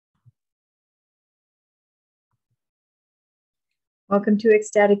Welcome to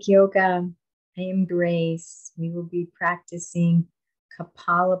Ecstatic Yoga. I am Grace. We will be practicing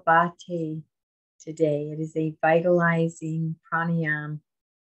Kapalabhati today. It is a vitalizing pranayama.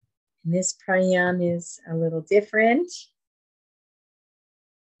 And this pranayama is a little different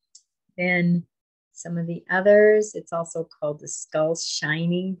than some of the others. It's also called the skull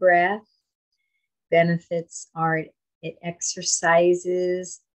shining breath. Benefits are it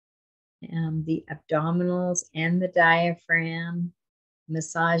exercises the abdominals and the diaphragm,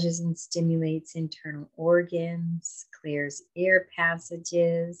 massages and stimulates internal organs, clears air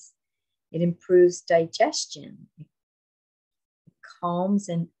passages. It improves digestion. It calms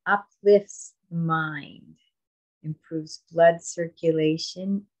and uplifts the mind, improves blood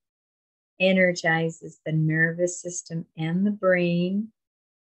circulation, energizes the nervous system and the brain,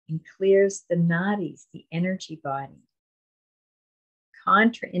 and clears the nadis, the energy body.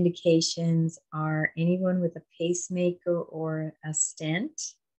 Contraindications are anyone with a pacemaker or a stent,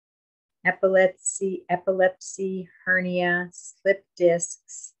 epilepsy, hernia, slip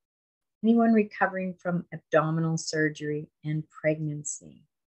discs, anyone recovering from abdominal surgery, and pregnancy.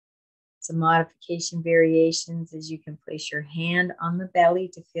 Some modification variations is you can place your hand on the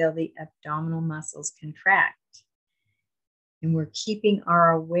belly to feel the abdominal muscles contract. And we're keeping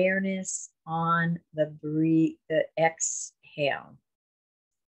our awareness on the exhale.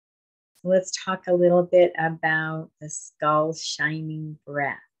 Let's talk a little bit about the skull shining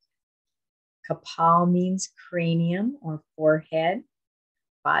breath. Kapal means cranium or forehead.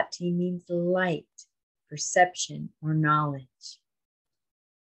 Bhati means light, perception, or knowledge.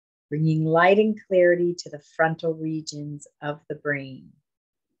 Bringing light and clarity to the frontal regions of the brain.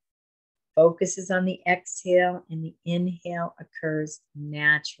 Focuses on the exhale and the inhale occurs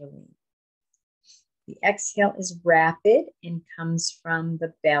naturally. The exhale is rapid and comes from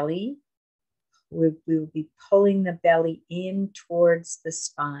the belly. We will be pulling the belly in towards the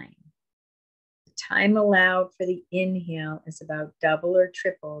spine. The time allowed for the inhale is about double or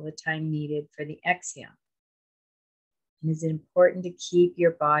triple the time needed for the exhale. It is important to keep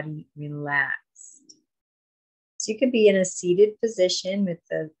your body relaxed. So you can be in a seated position with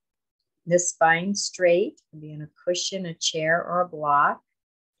the spine straight. You can be in a cushion, a chair, or a block.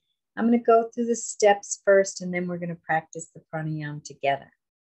 I'm going to go through the steps first, and then we're going to practice the pranayama together.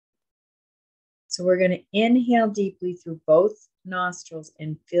 So we're going to inhale deeply through both nostrils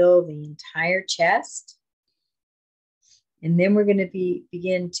and fill the entire chest. And then we're going to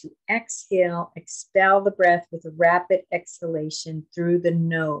begin to exhale, expel the breath with a rapid exhalation through the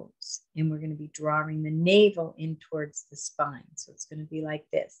nose. And we're going to be drawing the navel in towards the spine. So it's going to be like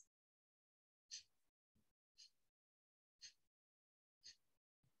this.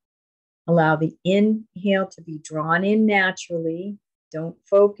 Allow the inhale to be drawn in naturally. Don't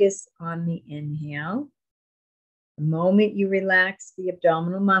focus on the inhale. The moment you relax the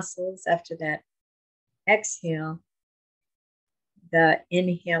abdominal muscles after that exhale, the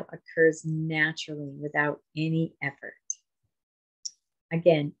inhale occurs naturally without any effort.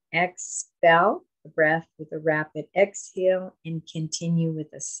 Again, expel the breath with a rapid exhale and continue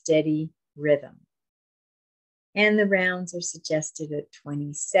with a steady rhythm. And the rounds are suggested at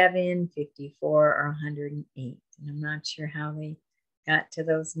 27, 54, or 108. And I'm not sure how they got to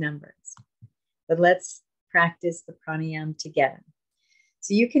those numbers. But let's practice the pranayama together.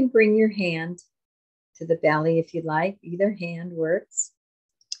 So you can bring your hand to the belly if you'd like. Either hand works.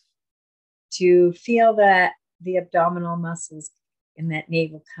 To feel that the abdominal muscles and that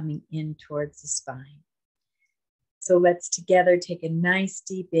navel coming in towards the spine. So let's together take a nice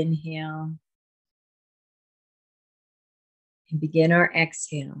deep inhale. And begin our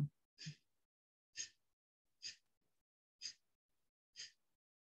exhale.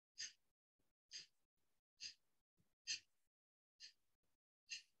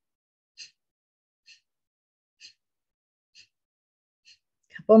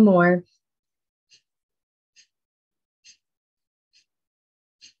 Couple more.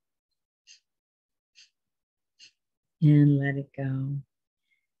 And let it go.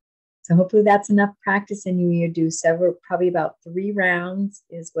 So hopefully that's enough practice, and you do several, probably about 3 rounds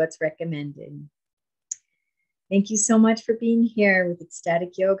is what's recommended. Thank you so much for being here with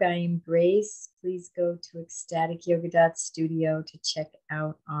Ecstatic Yoga. I am Grace. Please go to ecstaticyoga.studio to check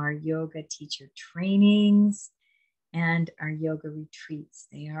out our yoga teacher trainings and our yoga retreats.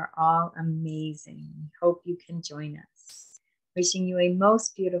 They are all amazing. Hope you can join us. Wishing you a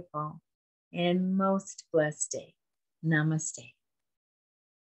most beautiful and most blessed day. Namaste.